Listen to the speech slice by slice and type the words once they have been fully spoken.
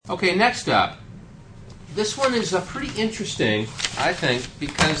Okay, next up. This one is pretty interesting, I think,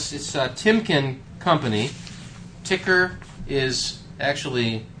 because it's a Timken company. Ticker is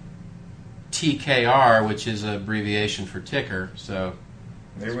actually TKR, which is an abbreviation for ticker, so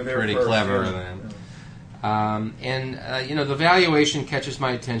they were there pretty first, clever. Yeah. The valuation catches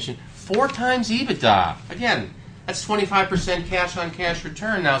my attention. 4 times EBITDA. Again, that's 25% cash-on-cash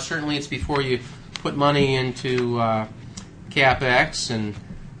return. Now, certainly it's before you put money into CapEx and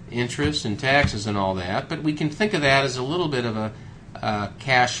interest and taxes and all that, but we can think of that as a little bit of a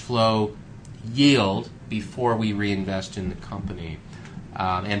cash flow yield before we reinvest in the company,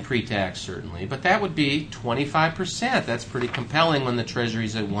 and pre-tax certainly. But that would be 25%. That's pretty compelling when the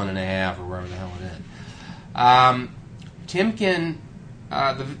Treasury's at 1.5 or wherever the hell it is. Timken,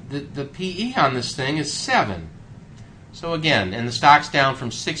 the PE on this thing is 7. So again, and the stock's down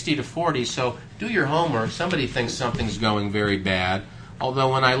from 60 to 40. So do your homework. Somebody thinks something's going very bad.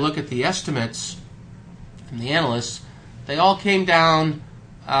 Although when I look at the estimates from the analysts, they all came down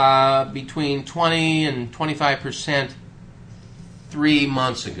between 20 and 25% 3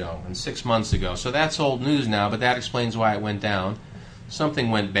 months ago and 6 months ago. So that's old news now, but that explains why it went down. Something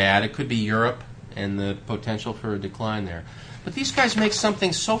went bad. It could be Europe and the potential for a decline there. But these guys make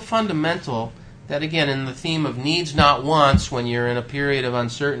something so fundamental that, again, in the theme of needs not wants, when you're in a period of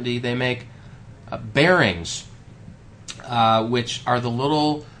uncertainty, they make bearings, which are the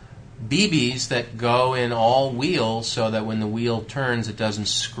little BBs that go in all wheels so that when the wheel turns, it doesn't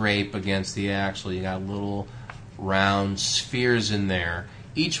scrape against the axle. You got little round spheres in there.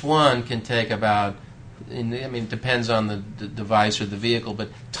 Each one can take about, it depends on the device or the vehicle, but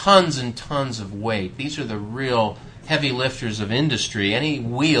tons and tons of weight. These are the real heavy lifters of industry. Any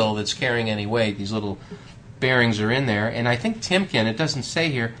wheel that's carrying any weight, these little bearings are in there. And I think Timken, it doesn't say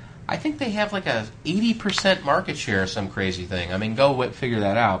here, I think they have like a 80% market share or some crazy thing. Go figure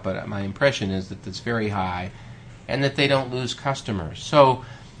that out, but my impression is that it's very high and that they don't lose customers. So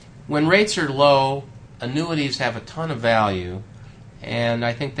when rates are low, annuities have a ton of value, and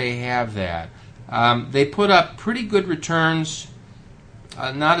I think they have that. They put up pretty good returns,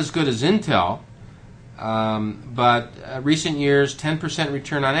 not as good as Intel, but recent years, 10%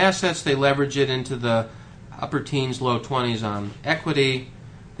 return on assets. They leverage it into the upper teens, low 20s on equity.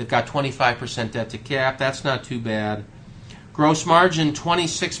 They've got 25% debt to cap. That's not too bad. Gross margin,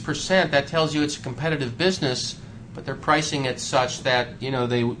 26%. That tells you it's a competitive business, but they're pricing it such that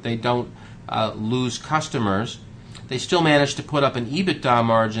they don't lose customers. They still manage to put up an EBITDA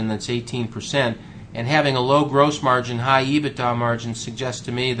margin that's 18%, and having a low gross margin, high EBITDA margin suggests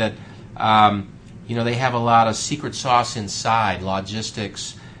to me that they have a lot of secret sauce inside,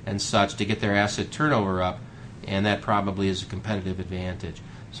 logistics and such, to get their asset turnover up, and that probably is a competitive advantage.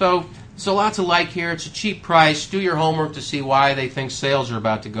 So a lot to like here. It's a cheap price. Do your homework to see why they think sales are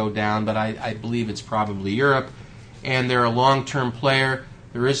about to go down, but I believe it's probably Europe, and they're a long-term player.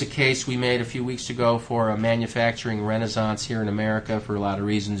 There is a case we made a few weeks ago for a manufacturing renaissance here in America for a lot of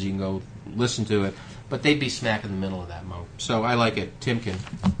reasons. You can go listen to it, but they'd be smack in the middle of that mode. So I like it. Timken.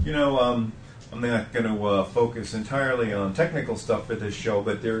 I'm not going to focus entirely on technical stuff for this show,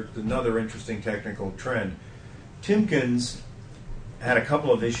 but there's another interesting technical trend. Timken's had a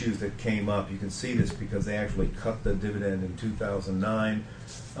couple of issues that came up. You can see this because they actually cut the dividend in 2009,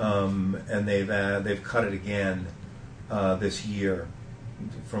 and they've cut it again this year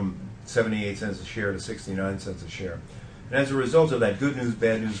from 78 cents a share to 69 cents a share. And as a result of that, good news,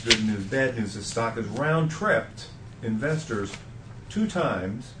 bad news, good news, bad news, the stock has round-tripped investors 2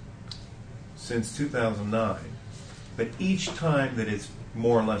 times since 2009. But each time that it's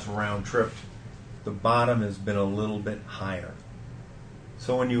more or less round-tripped, the bottom has been a little bit higher.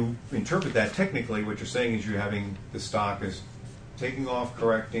 So when you interpret that technically, what you're saying is you're having the stock is taking off,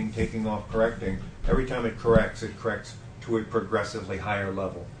 correcting, taking off, correcting. Every time it corrects to a progressively higher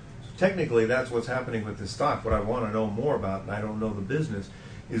level. So technically, that's what's happening with this stock. What I want to know more about, and I don't know the business,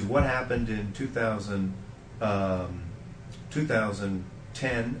 is what happened in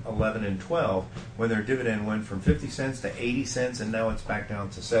 2010, 11, and 12 when their dividend went from 50 cents to 80 cents, and now it's back down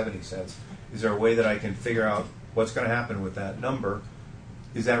to 70 cents. Is there a way that I can figure out what's going to happen with that number?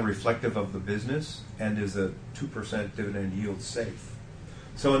 Is that reflective of the business? And is a 2% dividend yield safe?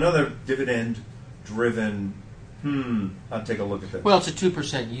 So another dividend-driven, I'll take a look at that. Well, it's a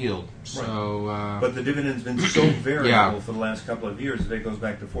 2% yield. So, right. But the dividend's been so variable for the last couple of years that it goes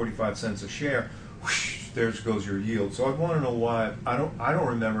back to 45 cents a share. Whoosh, there goes your yield. So I want to know why. I don't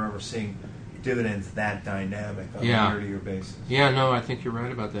remember ever seeing dividends that dynamic on a year-to-year basis. Yeah, no, I think you're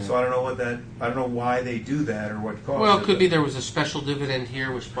right about that. So I don't know why they do that or what caused it. Well, it could be there was a special dividend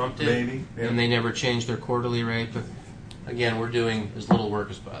here which bumped it. Maybe. Yeah. And they never changed their quarterly rate. But again, we're doing as little work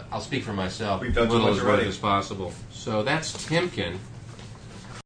as I'll speak for myself. We've done little so much as work already as possible. So that's Timken.